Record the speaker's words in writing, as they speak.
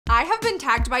I have been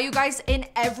tagged by you guys in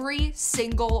every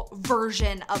single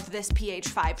version of this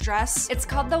PH5 dress. It's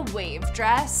called the wave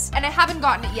dress, and I haven't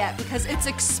gotten it yet because it's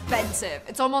expensive.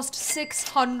 It's almost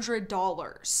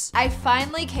 $600. I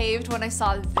finally caved when I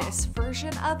saw this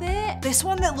version of it. This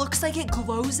one that looks like it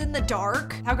glows in the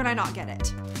dark. How could I not get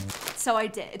it? So I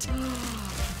did.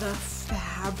 The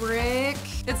fabric.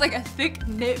 It's like a thick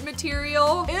knit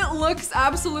material. It looks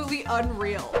absolutely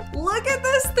unreal. Look at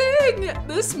this thing.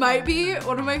 This might be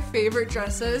one of my favorite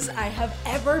dresses I have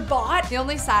ever bought. The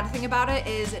only sad thing about it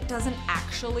is it doesn't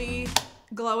actually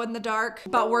glow in the dark,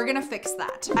 but we're gonna fix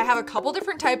that. I have a couple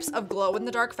different types of glow in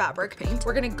the dark fabric paint.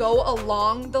 We're gonna go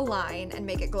along the line and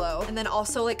make it glow, and then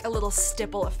also like a little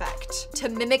stipple effect to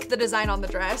mimic the design on the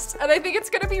dress. And I think it's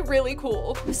gonna be really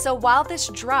cool. So while this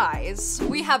dries,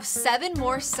 we have 7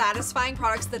 more satisfying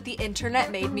products that the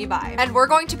internet made me buy. And we're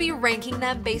going to be ranking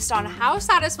them based on how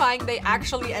satisfying they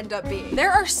actually end up being.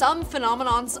 There are some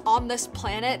phenomenons on this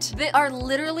planet that are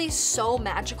literally so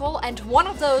magical, and one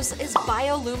of those is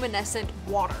bioluminescent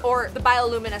water, or the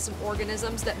bioluminescent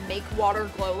organisms that make water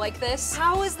glow like this.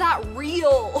 How is that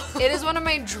real? It is one of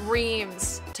my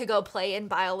dreams to go play in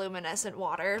bioluminescent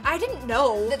water. I didn't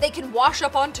know that they can wash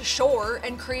up onto shore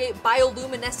and create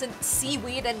bioluminescent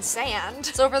seaweed and sand.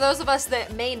 So for those of us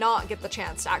that may not get the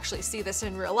chance to actually see this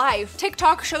in real life,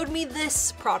 TikTok showed me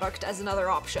this product as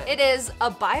another option. It is a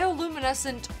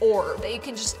bioluminescent orb that you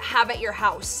can just have at your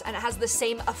house, and it has the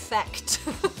same effect.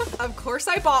 Of course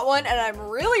I bought one, and I'm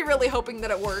really hoping that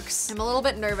it works. I'm a little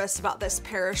bit nervous about this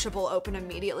perishable open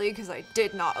immediately because I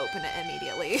did not open it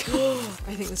immediately.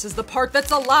 I think this is the part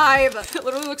that's alive. It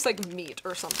literally looks like meat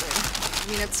or something. I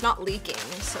mean, it's not leaking,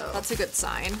 so that's a good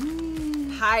sign.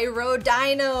 Pyro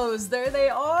dinos, there they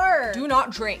are. Do not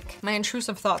drink. My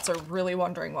intrusive thoughts are really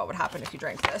wondering what would happen if you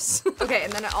drank this. Okay,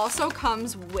 and then it also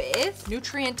comes with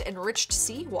nutrient enriched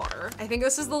seawater. I think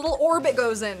this is the little orb it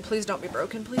goes in. Please don't be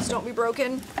broken, please don't be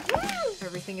broken.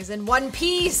 Everything is in one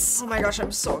piece. Oh my gosh,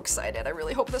 I'm so excited. I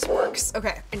really hope this works.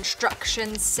 Okay,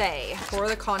 instructions say, pour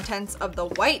the contents of the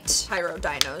white pyro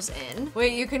dinos in.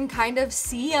 Wait, you can kind of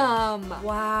see them.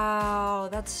 Wow,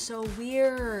 that's so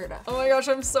weird. Oh my gosh,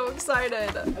 I'm so excited.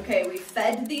 Okay, we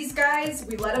fed these guys.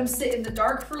 We let them sit in the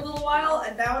dark for a little while,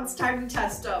 and now it's time to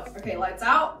test them. Okay, lights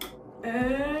out.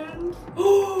 And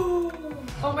oh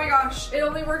my gosh, it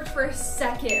only worked for a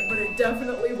second, but it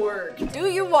definitely worked. Do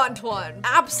you want one?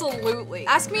 Absolutely.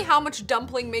 Ask me how much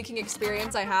dumpling making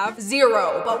experience I have.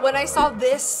 0. But when I saw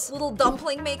this little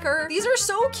dumpling maker, these are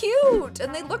so cute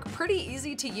and they look pretty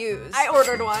easy to use. I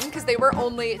ordered one because they were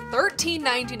only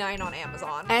 $13.99 on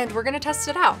Amazon, and we're gonna test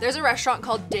it out. There's a restaurant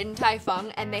called Din Tai Fung,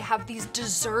 and they have these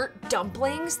dessert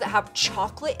dumplings that have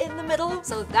chocolate in the middle.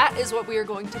 So that is what we are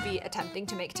going to be attempting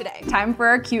to make today. Time for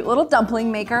our cute little dumpling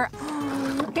maker.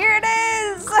 Here it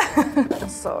is! I'm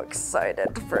so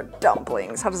excited for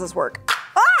dumplings. How does this work?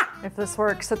 Ah! If this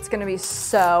works, it's gonna be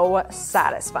so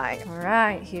satisfying. All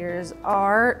right, here's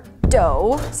our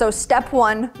dough. So step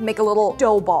 1, make a little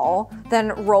dough ball, then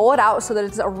roll it out so that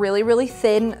it's a really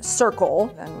thin circle.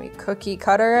 Then we cookie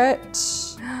cutter it.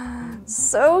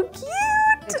 So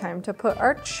cute! Time to put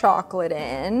our chocolate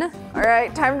in. All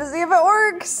right, time to see if it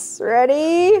works.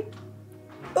 Ready?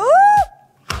 Ooh!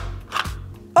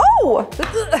 Oh!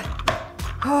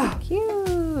 Oh,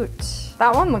 cute.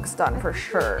 That one looks done for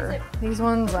sure. These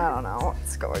ones, I don't know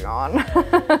what's going on.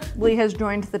 Lee has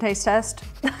joined the taste test.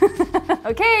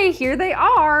 Okay, here they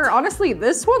are. Honestly,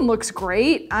 this one looks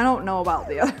great. I don't know about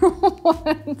the other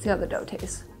one. Let's see how the dough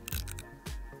tastes.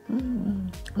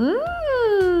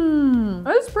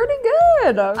 That's pretty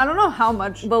good. I don't know how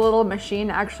much the little machine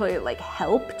actually like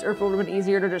helped, or if it would have been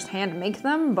easier to just hand make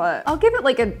them, but I'll give it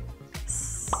like a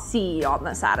C on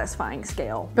the satisfying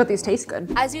scale. But these taste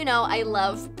good. As you know, I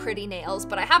love pretty nails,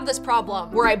 but I have this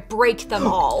problem where I break them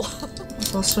all.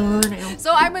 Lost another nail.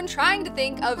 So I've been trying to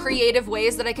think of creative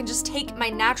ways that I can just take my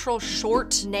natural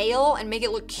short nail and make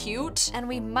it look cute, and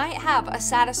we might have a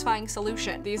satisfying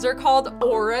solution. These are called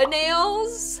aura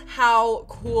nails. How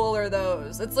cool are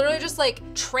those? It's literally just like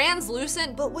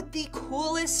translucent, but with the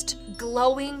coolest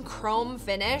glowing chrome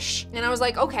finish. And I was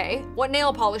like, okay, what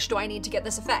nail polish do I need to get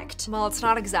this effect? Well, it's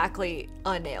not exactly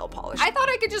a nail polish. I thought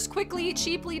I could just quickly,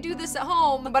 cheaply do this at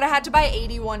home, but I had to buy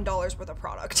 $81 worth of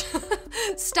product.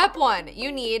 Step 1,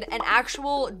 you need an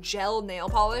actual gel nail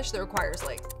polish that requires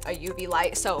like a UV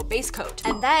light, so base coat.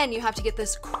 And then you have to get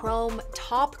this chrome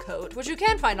top coat, which you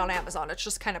can find on Amazon. It's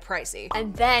just kind of pricey.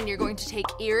 And then you're going to take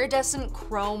iridescent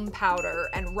chrome powder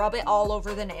and rub it all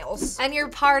over the nails. And you're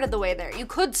part of the way there. You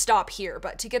could stop here,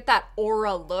 but to get that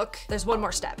aura look, there's one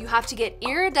more step. You have to get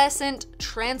iridescent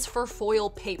transfer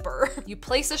foil paper. You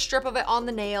place a strip of it on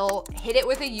the nail, hit it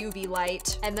with a UV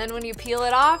light, and then when you peel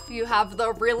it off, you have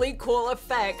the really cool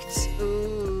effect.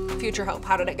 Ooh. Future Hope,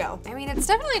 how did it go? I mean, it's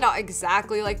definitely not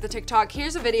exactly like the TikTok.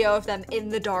 Here's a video of them in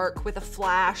the dark with a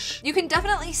flash. You can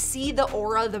definitely see the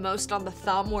aura the most on the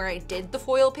thumb where I did the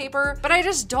foil paper, but I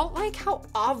just don't like how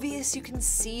obvious you can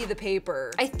see the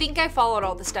paper. I think I followed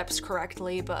all the steps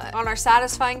correctly, but on our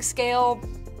satisfying scale,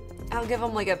 I'll give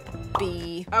them like a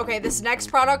B. Okay, this next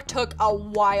product took a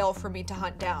while for me to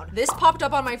hunt down. This popped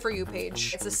up on my For You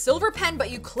page. It's a silver pen,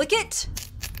 but you click it.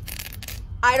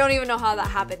 I don't even know how that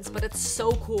happens, but it's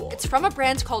so cool. It's from a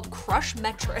brand called Crush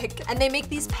Metric, and they make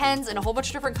these pens in a whole bunch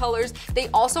of different colors. They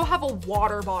also have a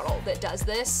water bottle that does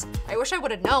this. I wish I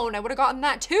would have known. I would have gotten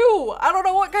that too. I don't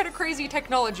know what kind of crazy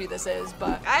technology this is,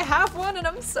 but I have one and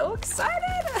I'm so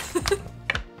excited.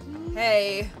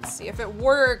 Hey, let's see if it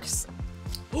works.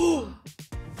 Whoa.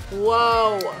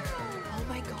 Oh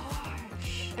my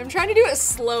gosh. I'm trying to do it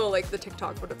slow like the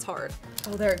TikTok, but it's hard.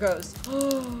 Oh, there it goes.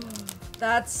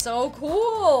 That's so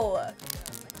cool.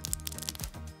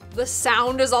 The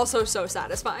sound is also so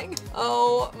satisfying.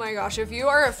 Oh my gosh, if you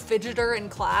are a fidgeter in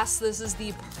class, this is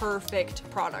the perfect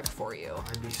product for you.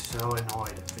 I'd be so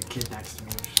annoyed if the kid next to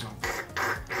me was just going.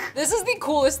 This is the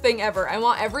coolest thing ever. I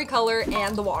want every color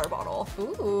and the water bottle.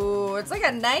 Ooh, it's like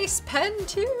a nice pen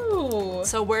too.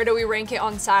 So where do we rank it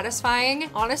on satisfying?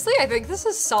 Honestly, I think this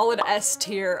is solid S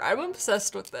tier. I'm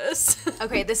obsessed with this.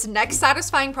 Okay, this next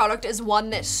satisfying product is one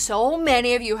that so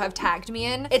many of you have tagged me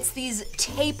in. It's these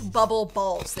tape bubble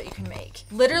balls that you can make.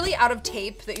 Literally out of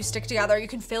tape that you stick together. You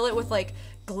can fill it with like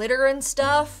glitter and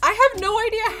stuff. I have no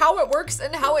idea how it works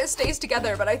and how it stays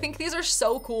together, but I think these are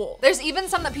so cool. There's even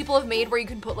some that people have made where you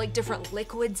can put like different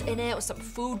liquids in it with some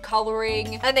food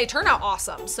coloring, and they turn out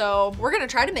awesome. So we're gonna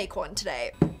try to make one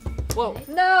today. Whoa.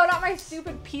 No, not my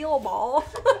stupid peel ball.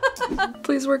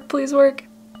 Please work, please work.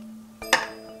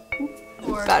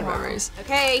 Bad memories.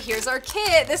 Okay, here's our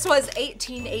kit. This was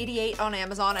 $18.88 on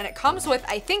Amazon, and it comes with,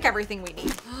 I think, everything we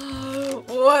need.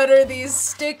 What are these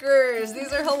stickers?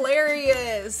 These are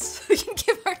hilarious. We can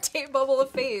give our tape bubble a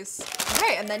face.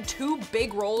 Okay, and then 2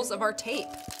 big rolls of our tape.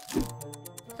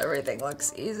 Everything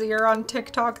looks easier on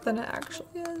TikTok than it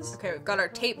actually is. Okay, we've got our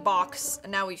tape box,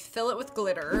 and now we fill it with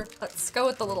glitter. Let's go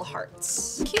with the little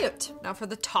hearts. Cute. Now for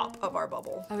the top of our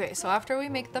bubble. Okay, so after we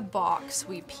make the box,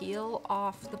 we peel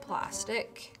off the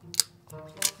plastic.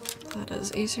 That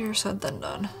is easier said than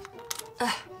done.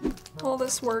 Ugh. All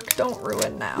this work, don't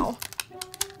ruin now.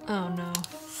 Oh no.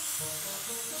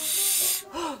 Nice.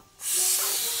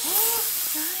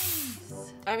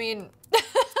 I mean,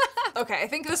 okay, I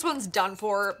think this one's done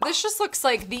for. This just looks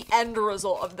like the end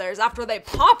result of theirs after they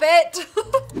pop it.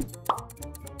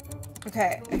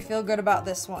 Okay, I feel good about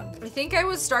this one. I think I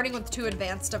was starting with too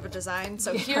advanced of a design,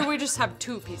 so here we just have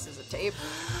 2 pieces of tape.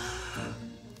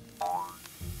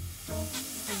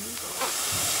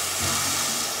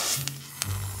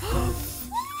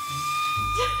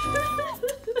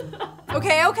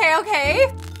 Okay.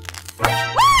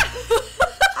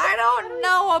 I don't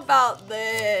know about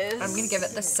this. I'm gonna give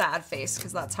it the sad face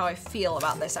because that's how I feel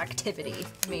about this activity.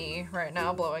 Me right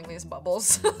now blowing these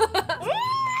bubbles.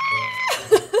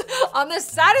 On the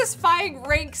satisfying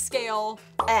rank scale,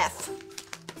 F.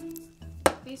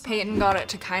 Peyton got it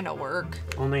to kind of work.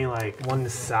 Only like one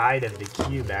side of the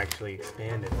cube actually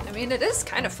expanded. I mean, it is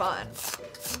kind of fun.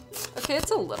 Okay,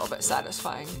 it's a little bit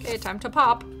satisfying. Okay, time to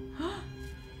pop.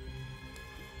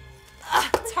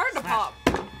 It's hard to pop.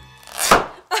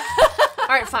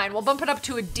 All right, fine, we'll bump it up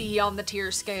to a D on the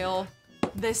tier scale.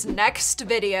 This next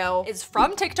video is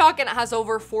from TikTok and it has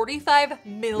over 45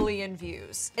 million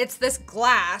views. It's this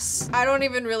glass. I don't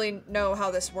even really know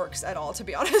how this works at all, to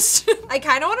be honest. I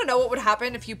kind of want to know what would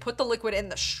happen if you put the liquid in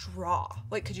the straw.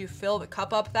 Like, could you fill the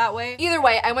cup up that way? Either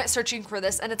way, I went searching for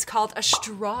this and it's called a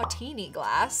straw-tini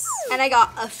glass. And I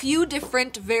got a few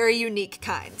different, very unique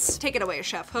kinds. Take it away,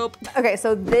 Chef Hope. Okay,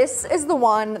 so this is the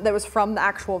one that was from the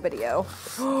actual video.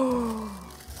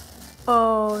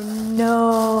 Oh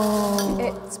no.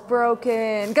 It's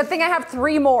broken. Good thing I have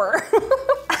 3 more.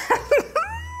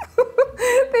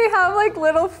 They have like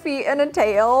little feet and a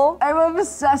tail. I'm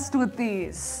obsessed with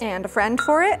these. And a friend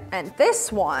for it. And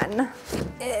this one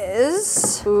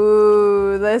is,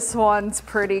 ooh, this one's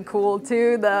pretty cool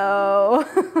too though.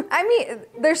 I mean,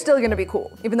 they're still gonna be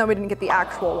cool, even though we didn't get the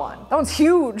actual one. That one's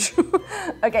huge.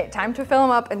 Okay, time to fill them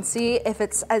up and see if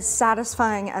it's as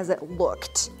satisfying as it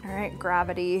looked. All right,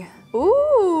 gravity.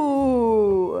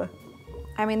 Ooh.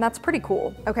 I mean, that's pretty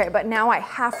cool. Okay, but now I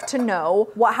have to know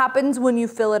what happens when you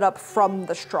fill it up from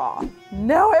the straw.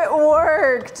 No, it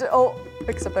worked. Oh,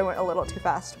 except I went a little too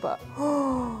fast, but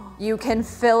you can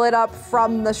fill it up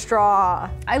from the straw.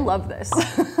 I love this.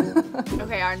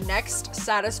 Okay, our next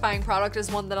satisfying product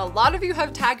is one that a lot of you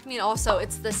have tagged me in also.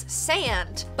 It's this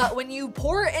sand, but when you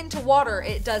pour it into water,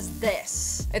 it does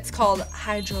this. It's called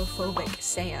hydrophobic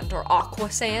sand or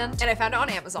aqua sand. And I found it on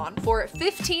Amazon for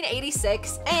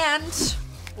 $15.86 and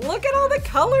look at all the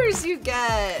colors you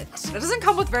get. It doesn't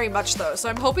come with very much though, so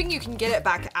I'm hoping you can get it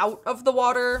back out of the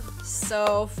water.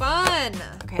 So fun.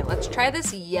 Okay, let's try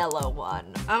this yellow one.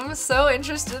 I'm so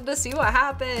interested to see what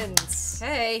happens.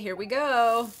 Okay, here we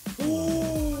go.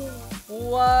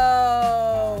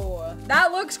 Whoa,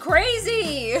 that looks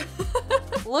crazy.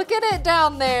 Look at it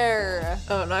down there.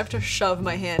 Oh, and I have to shove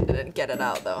my hand in and get it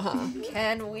out though, huh?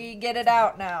 Can we get it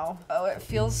out now? Oh, it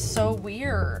feels so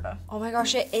weird. Oh my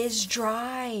gosh, it is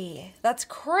dry. That's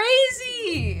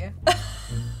crazy.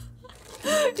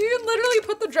 You can literally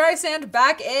put the dry sand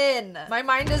back in. My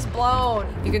mind is blown.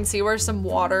 You can see where some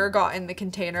water got in the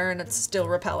container and it's still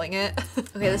repelling it.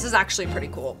 Okay, this is actually pretty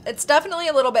cool. It's definitely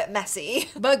a little bit messy,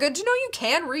 but good to know you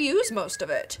can reuse most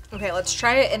of it. Okay, let's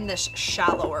try it in this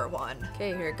shallower one.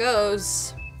 Okay, here it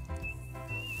goes.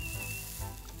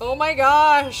 Oh my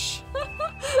gosh.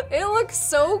 It looks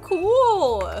so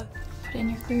cool. Put it in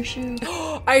your clear shoes.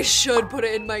 I should put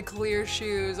it in my clear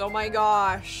shoes. Oh my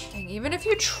gosh. Dang, even if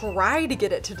you try to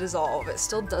get it to dissolve, it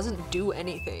still doesn't do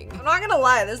anything. I'm not gonna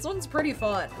lie, this one's pretty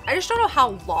fun. I just don't know how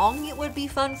long it would be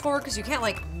fun for because you can't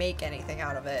like make anything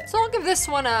out of it. So I'll give this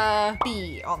one a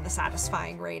B on the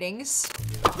satisfying ratings.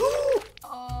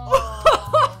 Oh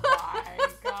my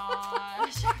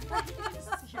gosh.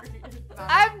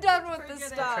 I'm done with this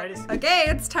stuff. Okay,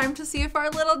 it's time to see if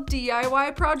our little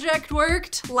DIY project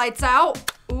worked. Lights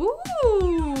out.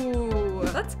 Ooh,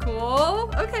 that's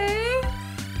cool. Okay.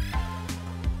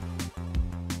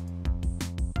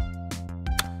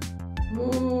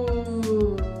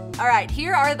 Ooh. All right,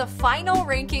 here are the final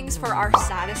rankings for our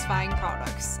satisfying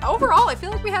products. Overall, I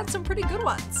feel like we had some pretty good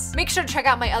ones. Make sure to check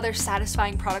out my other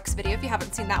satisfying products video if you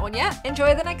haven't seen that one yet.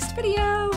 Enjoy the next video.